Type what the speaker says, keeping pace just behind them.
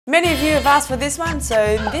Many of you have asked for this one, so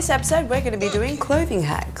in this episode we're going to be doing clothing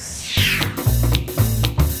hacks.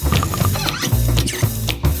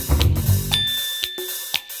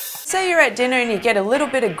 Say you're at dinner and you get a little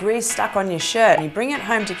bit of grease stuck on your shirt and you bring it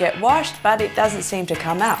home to get washed, but it doesn't seem to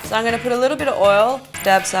come out. So I'm going to put a little bit of oil,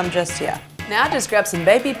 dab some just here. Now just grab some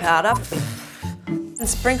baby powder and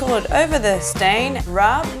sprinkle it over the stain.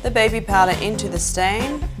 Rub the baby powder into the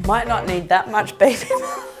stain. Might not need that much baby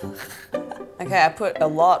powder. Okay, I put a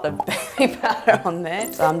lot of baby powder on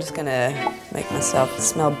there, so I'm just gonna make myself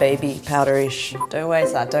smell baby powderish. Don't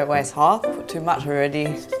waste that, don't waste half. Put too much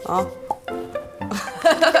already. Oh.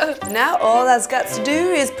 Now all that's got to do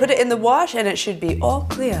is put it in the wash and it should be all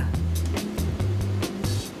clear.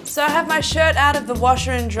 So I have my shirt out of the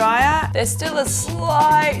washer and dryer. There's still a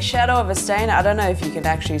slight shadow of a stain. I don't know if you can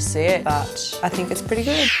actually see it, but I think it's pretty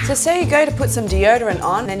good. So say you go to put some deodorant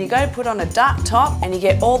on, and you go to put on a dark top and you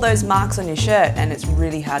get all those marks on your shirt and it's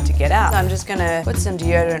really hard to get out. So I'm just gonna put some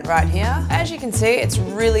deodorant right here. As you can see, it's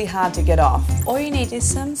really hard to get off. All you need is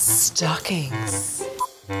some stockings.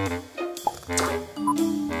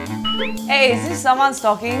 Hey, is this someone's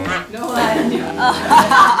stocking? No idea.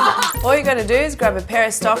 All you gotta do is grab a pair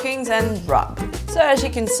of stockings and rub. So as you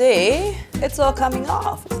can see, it's all coming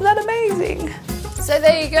off. Isn't that amazing? So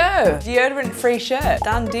there you go, deodorant-free shirt,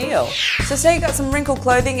 done deal. So say you got some wrinkled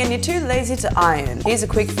clothing and you're too lazy to iron. Here's a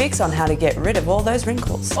quick fix on how to get rid of all those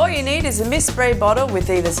wrinkles. All you need is a mist spray bottle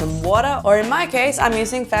with either some water, or in my case, I'm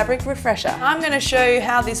using fabric refresher. I'm gonna show you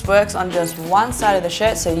how this works on just one side of the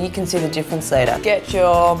shirt so you can see the difference later. Get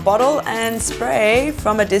your bottle and spray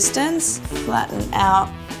from a distance, flatten out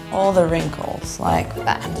all the wrinkles like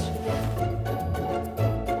that.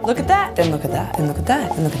 Look at that, and look at that, and look at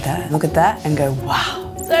that, and look at that, and look at that, and go, wow.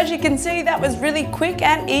 So as you can see, that was really quick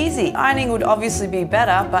and easy. Ironing would obviously be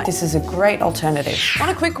better, but this is a great alternative.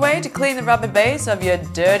 Want a quick way to clean the rubber base of your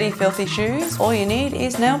dirty, filthy shoes? All you need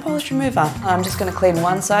is nail polish remover. I'm just gonna clean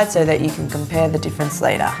one side so that you can compare the difference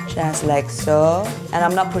later. Just like so. And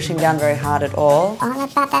I'm not pushing down very hard at all. All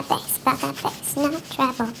about that bass, no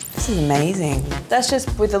trouble. This is amazing. That's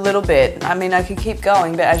just with a little bit. I mean, I could keep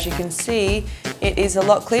going, but as you can see, it is a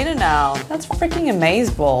lot cleaner now. That's freaking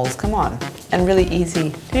amazeballs, come on. And really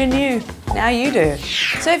easy. Who knew? Now you do.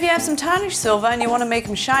 So if you have some tarnished silver and you want to make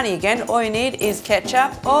them shiny again, all you need is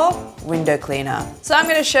ketchup or window cleaner. So I'm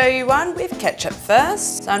going to show you one with ketchup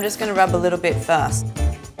first. So I'm just going to rub a little bit first.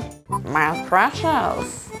 My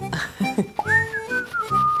precious.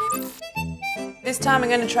 This time I'm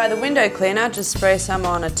going to try the window cleaner. Just spray some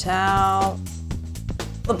on a towel.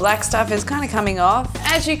 The black stuff is kind of coming off.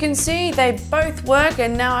 As you can see, they both work,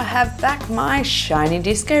 and now I have back my shiny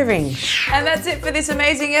disco ring. And that's it for this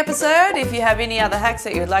amazing episode. If you have any other hacks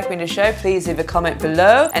that you would like me to show, please leave a comment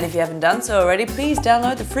below. And if you haven't done so already, please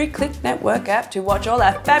download the free Clicknetwork app to watch all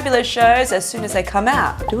our fabulous shows as soon as they come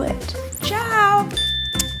out. Do it. Ciao.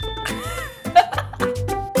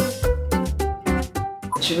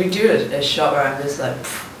 Should we do a shot where I'm just like...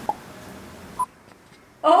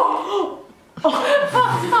 Oh! Oh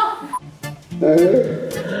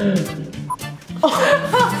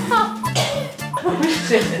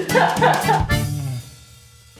shit.